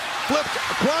flipped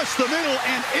across the middle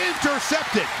and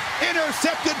intercepted.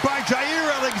 Intercepted by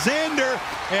Jaire Alexander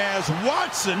as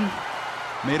Watson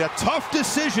made a tough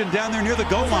decision down there near the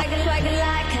goal line. Swagger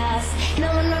like us. No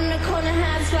one on the corner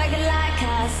has swagger like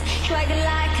us. Swagger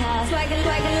like us. Swagger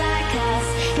like us.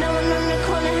 No one on the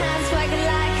corner has swagger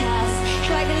like us.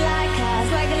 Swagger like us.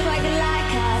 Swagger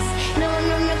like us. No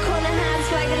one on the corner has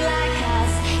swagger like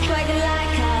us. Swagger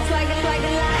like us.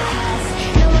 Swagger like us.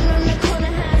 No one on the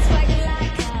corner has swagger like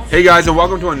us. Hey guys, and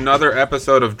welcome to another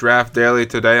episode of Draft Daily.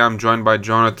 Today I'm joined by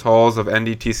Jonah Tuls of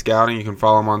NDT Scouting. You can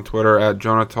follow him on Twitter at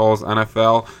Jonah Tuls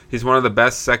NFL. He's one of the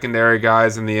best secondary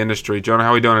guys in the industry. Jonah,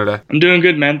 how are we doing today? I'm doing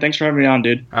good, man. Thanks for having me on,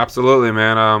 dude. Absolutely,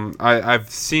 man. I've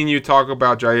seen you talk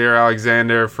about Jaire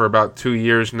Alexander for about 2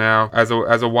 years now. As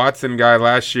a Watson guy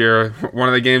last year, one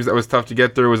of the games that was tough to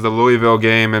get through was the Louisville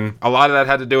game, and a lot of that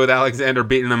had to do with Alexander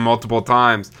beating him multiple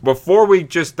times. Before we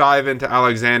just dive into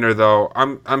Alexander, though,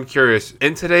 I'm curious.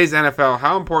 In today's NFL,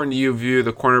 how important do you view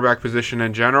the cornerback position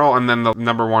in general, and then the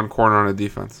number one corner on a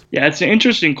defense? Yeah, it's an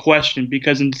interesting question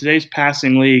because in today's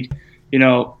passing league,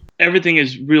 everything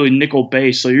is really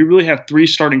nickel-based. So you really have three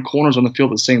starting corners on the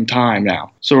field at the same time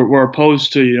now. So we're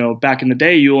opposed to, back in the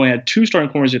day, you only had two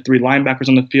starting corners, you had three linebackers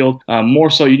on the field.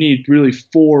 More so, you need really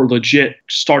four legit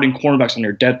starting cornerbacks on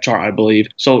your depth chart, I believe.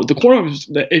 So the cornerbacks,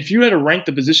 if you had to rank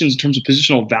the positions in terms of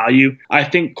positional value, I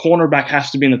think cornerback has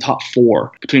to be in the top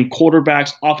four. Between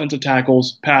quarterbacks, offensive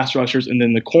tackles, pass rushers, and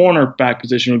then the cornerback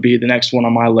position would be the next one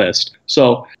on my list.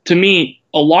 So to me,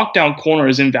 a lockdown corner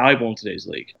is invaluable in today's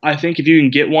league. I think if you can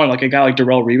get one, like a guy like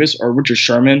Darrelle Revis or Richard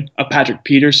Sherman, a Patrick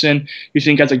Peterson, you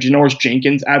think guys like Janoris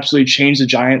Jenkins absolutely changed the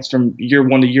Giants from year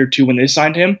one to year two when they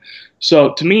signed him.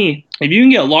 So to me, if you can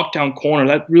get a lockdown corner,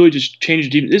 that really just changes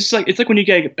defense. It's like when you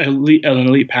get an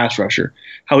elite pass rusher,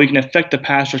 how he can affect the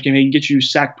pass rush game. He can get you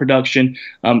sack production,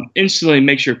 instantly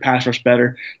makes your pass rush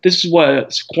better. This is what a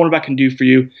cornerback can do for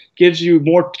you. Gives your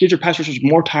pass rushers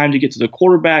more time to get to the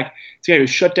quarterback. It's got to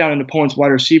shut down an opponent's wide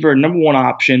receiver, number one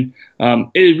option.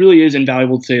 It really is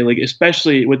invaluable today,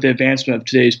 especially with the advancement of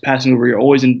today's passing over. You're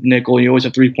always in nickel, and you always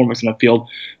have three cornerbacks on the field.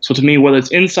 So to me, whether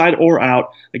it's inside or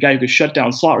out, a guy who can shut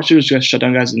down slot receivers, who can shut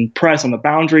down guys in press on the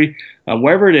boundary,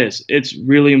 wherever it is, it's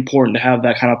really important to have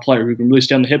that kind of player who can really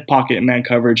stay on the hip pocket and man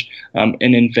coverage and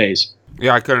in phase.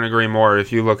 Yeah, I couldn't agree more.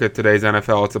 If you look at today's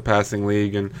NFL, it's a passing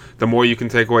league, and the more you can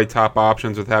take away top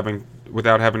options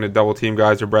without having to double team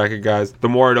guys or bracket guys, the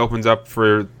more it opens up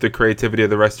for the creativity of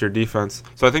the rest of your defense.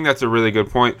 So I think that's a really good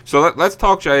point. So let's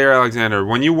talk Jaire Alexander.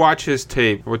 When you watch his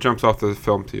tape, what jumps off the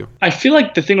film to you? I feel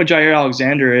like the thing with Jaire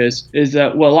Alexander is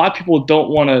that what a lot of people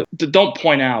don't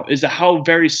point out is that how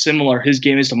very similar his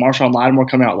game is to Marshawn Lattimore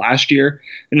coming out last year,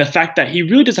 and the fact that he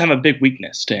really doesn't have a big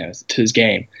weakness to his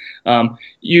game.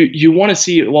 You want to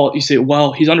see, you say,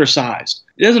 he's undersized.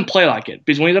 It doesn't play like it,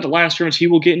 because when he's at the line of scrimmage, he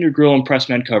will get in your grill and press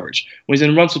man coverage. When he's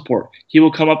in run support, he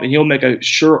will come up and he'll make a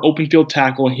sure open field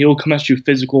tackle, and he'll come at you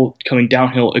physical, coming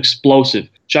downhill, explosive.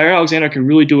 Jaire Alexander can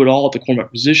really do it all at the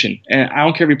cornerback position, and I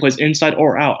don't care if he plays inside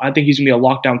or out. I think he's going to be a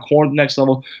lockdown corner at the next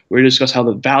level. We're going to discuss how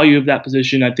the value of that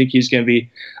position. I think he's going to be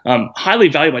highly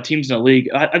valued by teams in the league.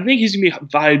 I think he's going to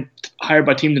be higher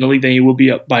by teams in the league than he will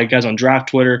be by guys on draft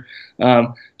Twitter.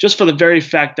 Just for the very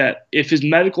fact that if his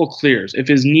medical clears, if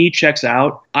his knee checks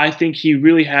out, I think he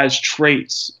really has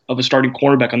traits of a starting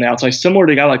cornerback on the outside, similar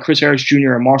to a guy like Chris Harris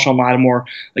Jr. or Marshawn Lattimore,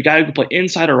 the guy who can play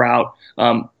inside or out.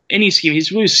 Any scheme.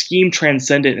 He's really scheme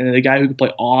transcendent, and the guy who can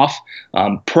play off,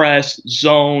 press,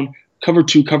 zone, cover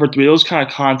 2, cover 3, those kind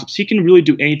of concepts. He can really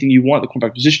do anything you want, the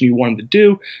cornerback position you want him to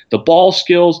do, the ball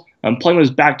skills, playing with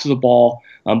his back to the ball,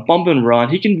 bump and run.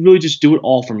 He can really just do it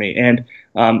all for me. And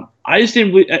I just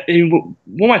didn't really,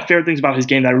 one of my favorite things about his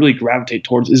game that I really gravitate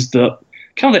towards is the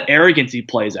kind of the arrogance he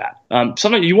plays at.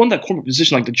 Sometimes you want that cornerback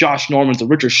position like the Josh Normans, the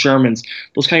Richard Shermans,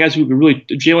 those kind of guys who can really,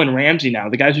 Jalen Ramsey now,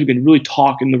 the guys who can really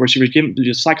talk in the receivers, give him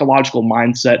the psychological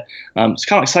mindset. It's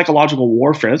kind of like psychological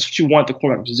warfare. That's what you want at the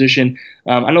cornerback position.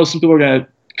 I know some people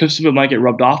might get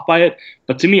rubbed off by it,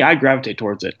 but to me, I gravitate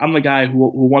towards it. I'm the guy who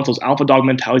wants those alpha dog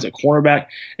mentalities at cornerback,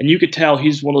 and you could tell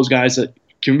he's one of those guys that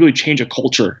can really change a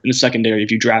culture in the secondary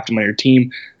if you draft him on your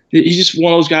team. He's just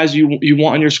one of those guys you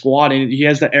want on your squad, and he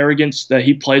has the arrogance that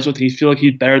he plays with. He feels like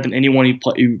he's better than anyone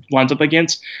he lines up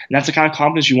against, and that's the kind of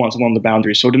confidence you want someone on the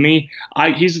boundary. So to me,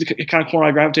 he's the kind of corner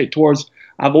I gravitate towards.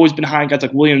 I've always been high on guys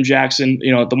like William Jackson,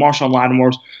 the Marshawn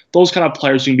Lattimores. Those kind of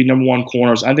players can be number one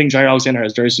corners. I think Jaire Alexander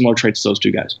has very similar traits to those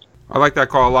two guys. I like that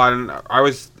call a lot, and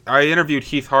I interviewed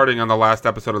Heath Harding on the last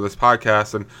episode of this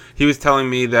podcast, and he was telling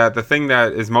me that the thing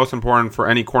that is most important for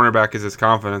any cornerback is his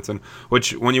confidence, and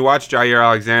which when you watch Jaire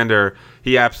Alexander,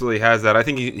 he absolutely has that. I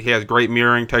think he has great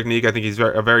mirroring technique. I think he's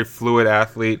a very fluid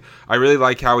athlete. I really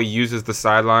like how he uses the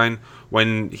sideline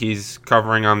when he's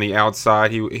covering on the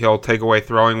outside. He'll take away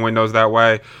throwing windows that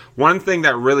way. One thing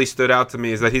that really stood out to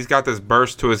me is that he's got this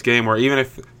burst to his game where even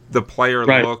if the player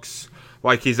looks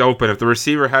like he's open, if the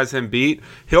receiver has him beat,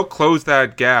 he'll close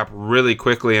that gap really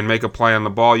quickly and make a play on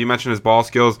the ball. You mentioned his ball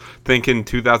skills. I think in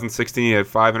 2016 he had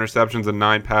 5 interceptions and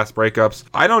 9 pass breakups.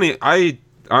 I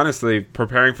honestly,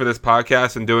 preparing for this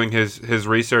podcast and doing his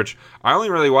research, I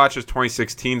only really watched his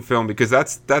 2016 film because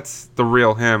that's the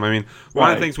real him. I mean,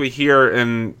 one of the things we hear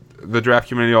in the draft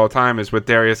community all the time is with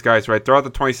Darius Geis, right? Throughout the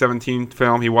 2017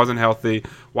 film, he wasn't healthy.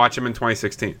 Watch him in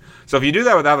 2016. So if you do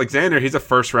that with Alexander, he's a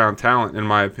first-round talent, in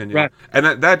my opinion. Right. And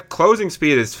that closing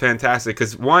speed is fantastic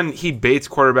because, one, he baits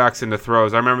quarterbacks into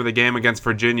throws. I remember the game against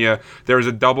Virginia. There was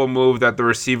a double move that the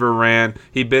receiver ran.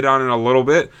 He bid on it a little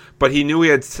bit, but he knew he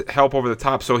had help over the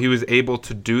top, so he was able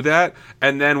to do that.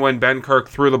 And then when Ben Kirk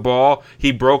threw the ball,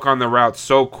 he broke on the route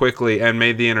so quickly and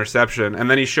made the interception.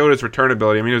 And then he showed his return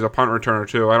ability. I mean, he was a punt returner,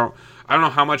 too. I don't know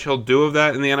how much he'll do of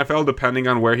that in the NFL, depending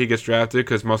on where he gets drafted,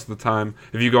 because most of the time,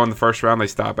 if you go in the first round, they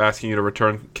stop asking you to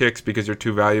return kicks because you're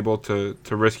too valuable to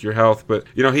risk your health. But,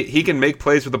 you know, he can make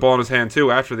plays with the ball in his hand,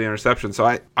 too, after the interception. So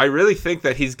I really think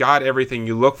that he's got everything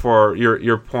you look for,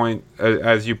 your point,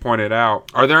 as you pointed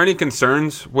out. Are there any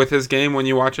concerns with his game when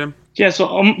you watch him? Yeah,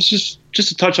 so just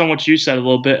to touch on what you said a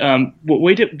little bit,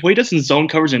 what he does in zone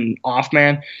covers and off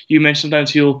man, you mentioned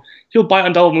sometimes he'll bite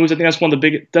on double moves. I think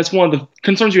that's one of the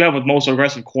concerns you have with most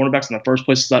aggressive cornerbacks in the first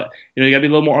place is that, you know, you gotta be a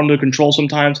little more under control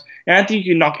sometimes. And I think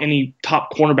you can knock any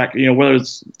top cornerback, you know, whether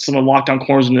it's some of the lockdown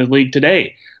corners in the league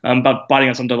today, about biting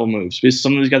on some double moves. Because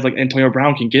some of these guys like Antonio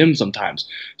Brown can get him sometimes.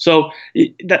 So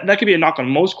that could be a knock on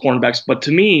most cornerbacks. But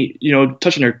to me, you know,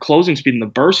 touching their closing speed and the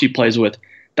burst he plays with,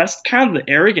 that's kind of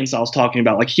the arrogance I was talking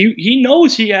about. Like he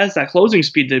knows he has that closing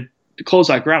speed to close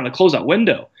that ground, to close that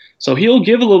window. So he'll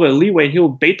give a little bit of leeway, and he'll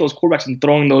bait those quarterbacks and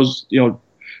throwing those, you know,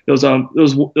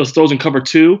 those throws in cover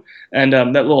 2 and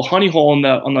that little honey hole on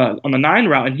the 9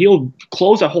 route, and he'll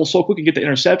close that hole so quick and get the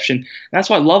interception. And that's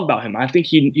what I love about him. I think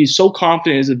he's so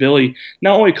confident in his ability,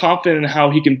 not only confident in how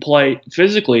he can play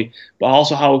physically, but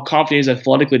also how confident he is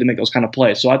athletically to make those kind of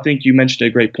plays. So I think you mentioned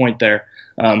a great point there.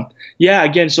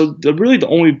 Again, so the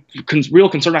only real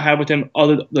concern I have with him,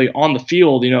 on the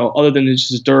field, you know, other than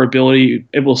his durability,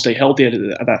 able to stay healthy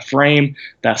at that frame,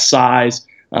 that size.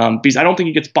 Because I don't think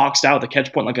he gets boxed out at the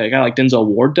catch point like a guy like Denzel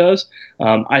Ward does.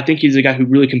 I think he's a guy who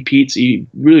really competes. He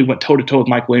really went toe-to-toe with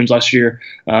Mike Williams last year.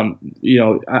 You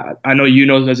know, I know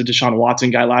as a Deshaun Watson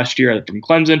guy last year from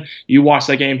Clemson. You watched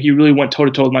that game. He really went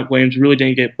toe-to-toe with Mike Williams, really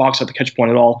didn't get boxed at the catch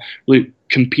point at all, really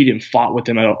competed and fought with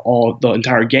him the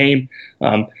entire game.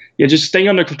 Just staying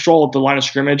under control of the line of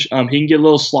scrimmage. He can get a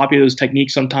little sloppy with his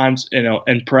technique sometimes, you know,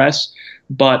 and press.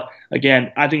 But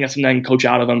again, I think that's something I can coach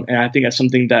out of him, and I think that's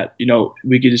something that, you know,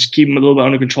 we could just keep him a little bit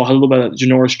under control, have a little bit of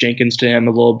Janoris Jenkins to him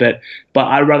a little bit. But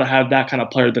I'd rather have that kind of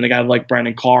player than a guy like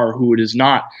Brandon Carr, who is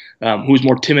not, who's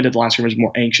more timid at the line of scrimmage,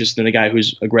 more anxious than a guy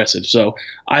who's aggressive. So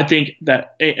I think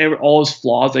that all his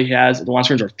flaws that he has at the line of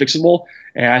scrimmage are fixable,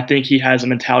 and I think he has a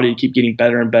mentality to keep getting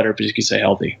better and better if he can stay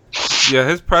healthy. Yeah,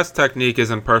 his press technique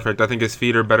isn't perfect. I think his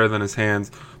feet are better than his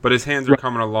hands, but his hands are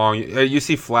coming along. You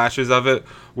see flashes of it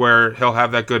where he'll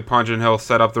have that good punch and he'll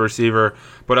set up the receiver,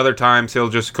 but other times he'll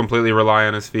just completely rely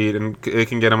on his feet, and it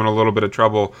can get him in a little bit of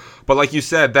trouble. But like you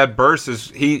said, that burst is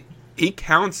he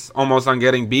counts almost on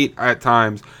getting beat at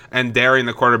times and daring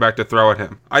the quarterback to throw at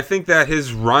him. I think that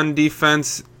his run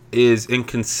defense is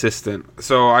inconsistent.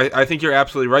 So I think you're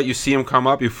absolutely right. You see him come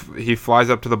up, he flies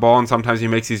up to the ball, and sometimes he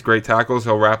makes these great tackles.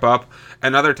 He'll wrap up,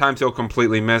 and other times he'll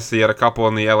completely miss. He had a couple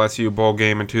in the LSU bowl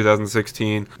game in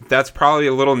 2016. That's probably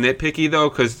a little nitpicky, though,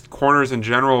 because corners in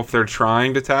general, if they're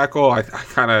trying to tackle, I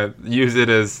kind of use it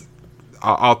as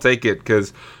I'll take it,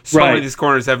 because many of these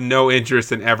corners have no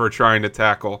interest in ever trying to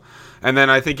tackle. And then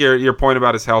I think your point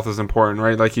about his health is important,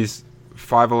 right? Like, he's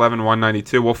 5'11",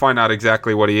 192. We'll find out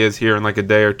exactly what he is here in like a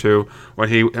day or two when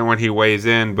he weighs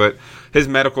in. But his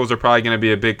medicals are probably going to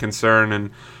be a big concern, and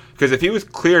because if he was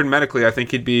cleared medically, I think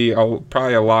he'd be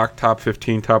probably a locked top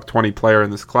 15, top 20 player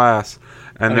in this class.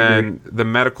 And then the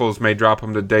medicals may drop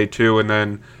him to day 2, and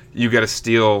then you get a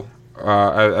steal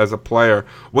as a player.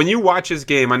 When you watch his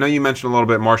game, I know you mentioned a little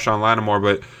bit Marshawn Lattimore,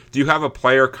 but do you have a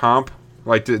player comp?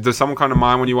 Like, does someone come to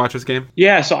mind when you watch his game?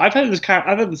 Yeah, so I've had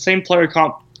the same player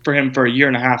comp for him for a year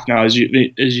and a half now, as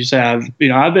you said.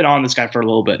 I've been on this guy for a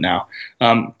little bit now.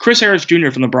 Chris Harris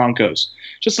Jr. from the Broncos.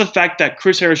 Just the fact that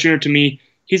Chris Harris Jr. to me,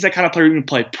 he's that kind of player who can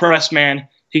play press man.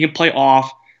 He can play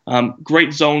off.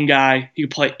 Great zone guy. He can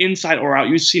play inside or out.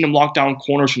 You've seen him lock down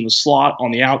corners from the slot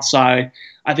on the outside.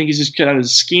 I think he's just kind of a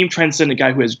scheme transcendent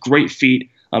guy who has great feet.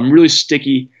 Really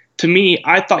sticky. To me,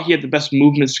 I thought he had the best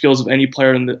movement skills of any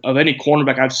player of any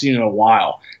cornerback I've seen in a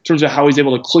while. In terms of how he's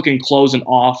able to click and close and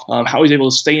off, how he's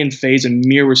able to stay in phase and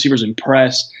mirror receivers and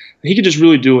press. He could just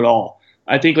really do it all.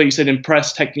 I think, like you said, in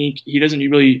press technique, he doesn't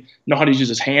really know how to use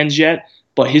his hands yet,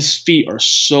 but his feet are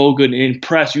so good. And in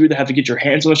press, you either have to get your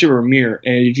hands on the receiver or mirror.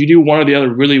 And if you do one or the other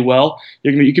really well,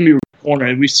 you can be a corner.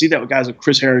 And we see that with guys like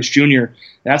Chris Harris Jr. And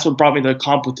that's what brought me to the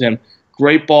comp with him.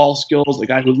 Great ball skills, the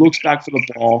guy who looks back for the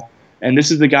ball. And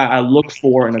this is the guy I look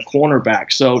for in a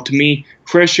cornerback. So to me,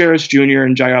 Chris Harris Jr.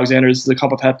 and Jaire Alexander is the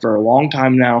comp I've had for a long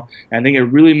time now. And I think it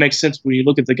really makes sense when you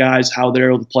look at the guys, how they're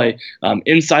able to play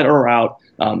inside or out,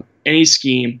 any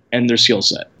scheme, and their skill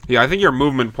set. Yeah, I think your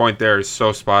movement point there is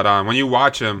so spot on. When you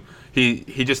watch him, he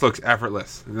just looks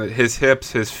effortless. His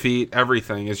hips, his feet,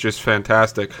 everything is just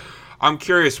fantastic. I'm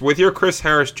curious, with your Chris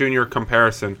Harris Jr.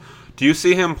 comparison, do you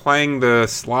see him playing the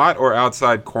slot or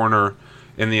outside corner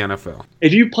in the NFL?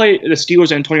 If you play the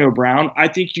Steelers' Antonio Brown, I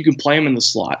think you can play him in the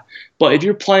slot. But if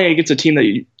you're playing against a team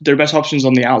that their best option is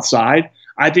on the outside,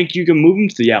 I think you can move him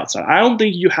to the outside. I don't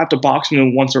think you have to box him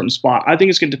in one certain spot. I think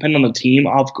it's going to depend on the team,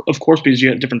 of course, because you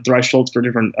have different thresholds for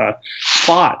different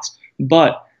spots.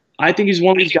 But I think he's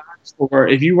one of these guys where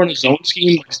if you run a zone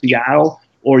scheme like Seattle,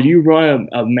 or you run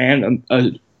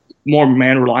a more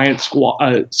man-reliant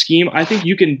scheme, I think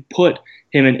you can put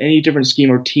him in any different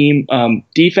scheme or team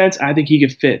defense. I think he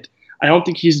could fit. I don't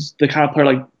think he's the kind of player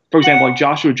like, for example, like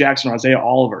Joshua Jackson or Isaiah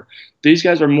Oliver. These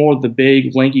guys are more the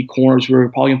big, lanky corners who are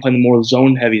probably going to play the more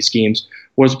zone-heavy schemes,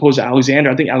 whereas opposed to Alexander,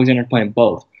 I think Alexander can play in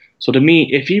both. So to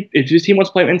me, if his team wants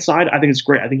to play him inside, I think it's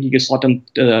great. I think he can slot down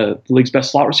the league's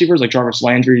best slot receivers like Jarvis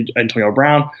Landry, Antonio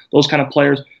Brown, those kind of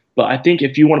players. But I think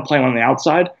if you want to play him on the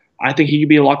outside, I think he could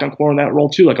be a lockdown corner in that role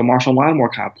too, like a Marshawn Lattimore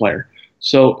kind of player.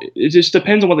 So it just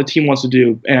depends on what the team wants to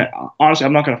do. And honestly,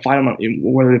 I'm not going to fight him on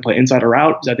whether they play inside or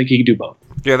out, because I think he can do both.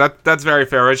 Yeah, that's very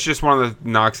fair. It's just one of the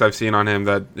knocks I've seen on him,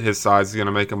 that his size is going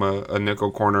to make him a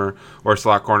nickel corner or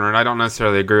slot corner, and I don't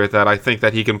necessarily agree with that. I think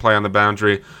that he can play on the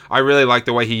boundary. I really like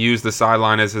the way he used the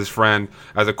sideline as his friend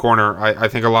as a corner. I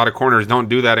think a lot of corners don't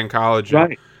do that in college.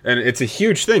 Right. And it's a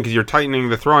huge thing because you're tightening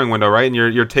the throwing window, right? And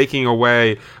you're taking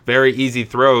away very easy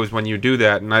throws when you do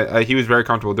that. And he was very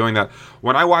comfortable doing that.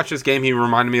 When I watched this game, he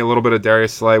reminded me a little bit of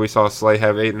Darius Slay. We saw Slay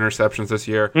have 8 interceptions this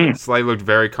year. Slay looked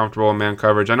very comfortable in man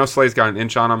coverage. I know Slay's got an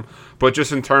inch on him, but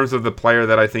just in terms of the player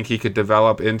that I think he could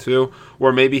develop into,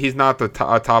 or maybe he's not a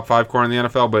top 5 corner in the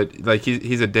NFL, but like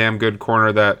he's a damn good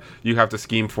corner that you have to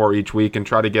scheme for each week and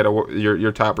try to get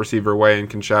your top receiver away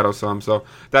and can shadow some. So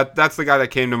that's the guy that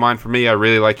came to mind for me. I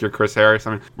really like your Chris Harris.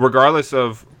 I mean, regardless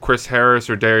of Chris Harris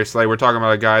or Darius Slay, we're talking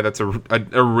about a guy that's a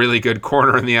really good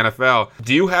corner in the NFL.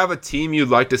 Do you have a team you'd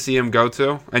like to see him go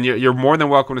to? And you're more than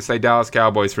welcome to say Dallas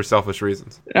Cowboys for selfish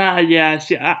reasons. Yeah.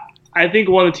 See, I think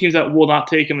one of the teams that will not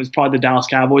take him is probably the Dallas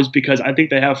Cowboys, because I think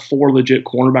they have 4 legit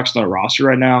cornerbacks on their roster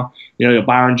right now.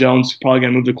 Byron Jones probably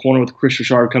going to move the corner with Chris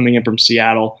Richard coming in from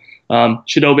Seattle.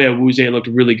 Chidobe Awuzie looked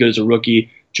really good as a rookie.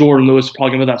 Jordan Lewis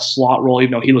probably going to have that slot role,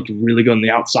 even though he looked really good on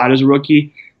the outside as a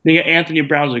rookie. Then Anthony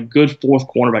Brown's a good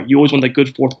 4th cornerback. You always want that good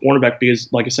 4th cornerback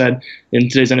because, like I said, in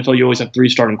today's NFL, you always have 3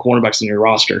 starting cornerbacks in your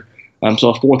roster. So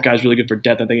a 4th guy is really good for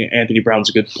depth. I think Anthony Brown's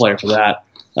a good player for that.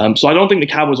 So I don't think the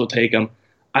Cowboys will take him.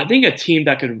 I think a team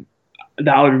that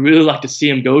I would really like to see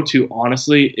him go to,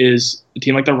 honestly, is a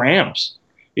team like the Rams.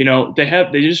 They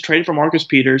just traded for Marcus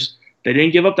Peters. They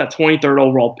didn't give up that 23rd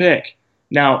overall pick.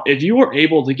 Now, if you were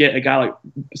able to get a guy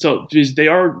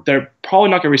they're probably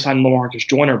not going to re-sign Lamarcus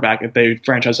Joyner back if they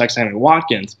franchise tag Sammy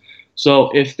Watkins.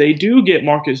 So if they do get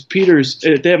Marcus Peters,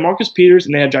 if they have Marcus Peters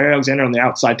and they have Jaire Alexander on the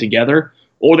outside together,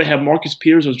 or they have Marcus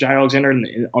Peters with Jaire Alexander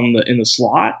in the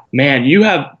slot, man, you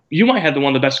might have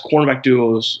one of the best cornerback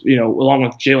duos, along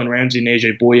with Jalen Ramsey and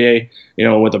AJ Bouye,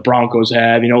 what the Broncos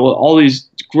have, all these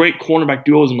great cornerback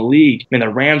duos in the league. Man, the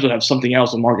Rams would have something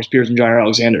else with Marcus Peters and Jaire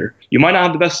Alexander. You might not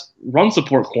have the best run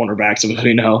support cornerbacks,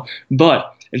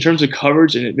 but in terms of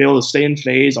coverage and be able to stay in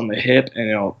phase on the hip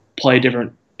and play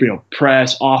different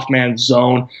press, off-man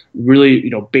zone,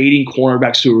 really, baiting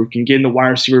cornerbacks who can get in the wide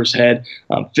receiver's head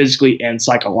physically and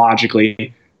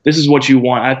psychologically. This is what you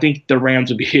want. I think the Rams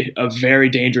would be a very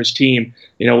dangerous team,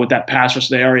 with that pass rush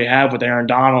they already have with Aaron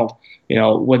Donald.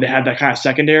 When they have that kind of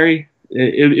secondary,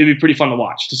 it'd be pretty fun to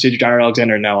watch to see Jaire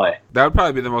Alexander in LA. That would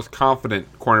probably be the most confident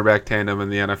cornerback tandem in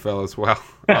the NFL as well.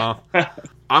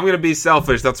 I'm going to be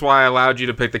selfish. That's why I allowed you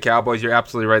to pick the Cowboys. You're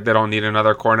absolutely right. They don't need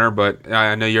another corner, but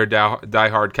I know you're a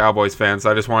diehard Cowboys fan,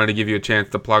 so I just wanted to give you a chance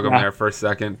to plug them there for a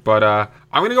second. But I'm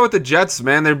going to go with the Jets,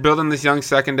 man. They're building this young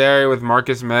secondary with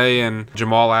Marcus May and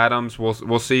Jamal Adams.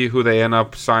 We'll see who they end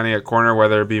up signing at corner,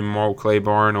 whether it be Mo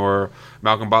Claiborne or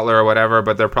Malcolm Butler or whatever,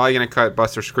 but they're probably going to cut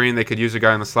Buster Screen. They could use a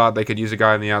guy in the slot. They could use a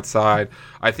guy on the outside.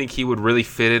 I think he would really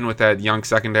fit in with that young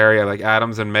secondary. Like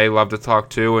Adams and May love to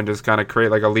talk too and just kind of create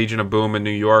like a Legion of Boom in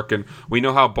New York. And we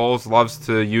know how Bowles loves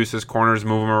to use his corners,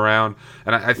 move them around.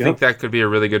 And I think that could be a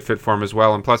really good fit for him as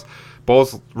well. And plus,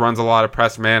 Bowles runs a lot of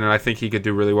press man, and I think he could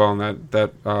do really well in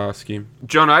that scheme.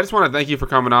 Jonah, I just want to thank you for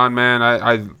coming on, man.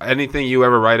 I anything you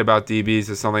ever write about DBs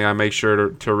is something I make sure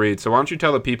to read. So why don't you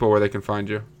tell the people where they can find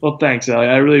you? Well, thanks,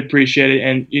 Elliot. I really appreciate it.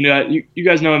 And, you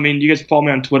guys know, you guys follow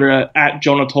me on Twitter at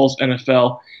Jonah Tuls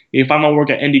NFL. You can find my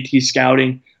work at NDT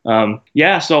Scouting. So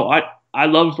I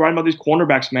love writing about these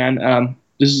cornerbacks, man.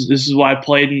 This is why I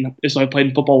played in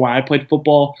football. When I played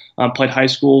football, played high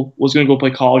school, was going to go play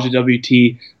college at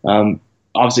WT.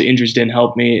 Obviously, injuries didn't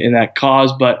help me in that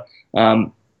cause, but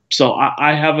so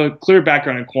I have a clear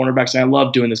background in cornerbacks, and I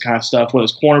love doing this kind of stuff, whether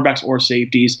it's cornerbacks or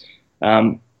safeties,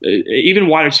 even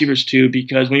wide receivers too.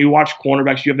 Because when you watch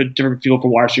cornerbacks, you have a different feel for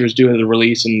wide receivers doing the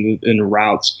release and the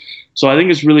routes. So I think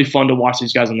it's really fun to watch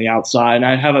these guys on the outside, and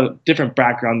I have a different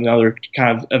background than other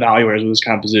kind of evaluators with this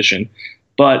kind of position,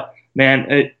 but.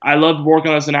 Man, I love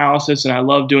working on this analysis, and I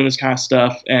love doing this kind of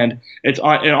stuff. And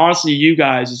honestly, you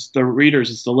guys, it's the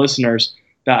readers, it's the listeners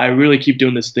that I really keep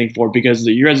doing this thing for, because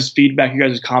your guys' feedback, your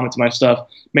guys' comments on my stuff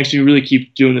makes me really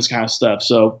keep doing this kind of stuff.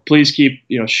 So please keep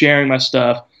sharing my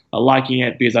stuff, liking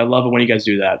it, because I love it when you guys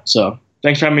do that. So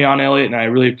thanks for having me on, Elliot, and I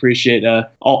really appreciate I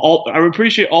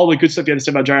appreciate all the good stuff you had to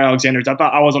say about Jaire Alexander. I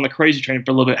thought I was on the crazy train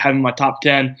for a little bit, having my top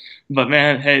 10. But,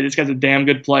 man, hey, this guy's a damn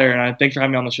good player, and thanks for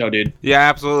having me on the show, dude. Yeah,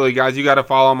 absolutely. Guys, you got to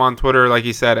follow him on Twitter, like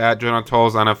he said, at Jonah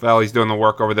Tuls NFL. He's doing the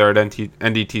work over there at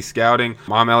NDT Scouting.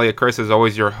 I'm Elliot Chris, as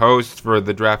always, your host for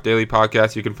the Draft Daily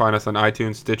podcast. You can find us on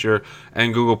iTunes, Stitcher,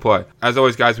 and Google Play. As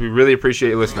always, guys, we really appreciate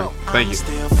you listening. Thank you.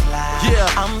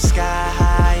 I'm sky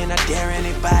high, and I dare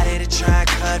anybody to try and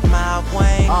cut my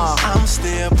wings. I'm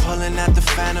still pulling out the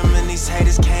phantom, and these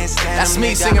haters can't stand. That's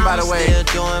me singing, by the way, in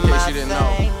case you didn't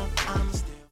know.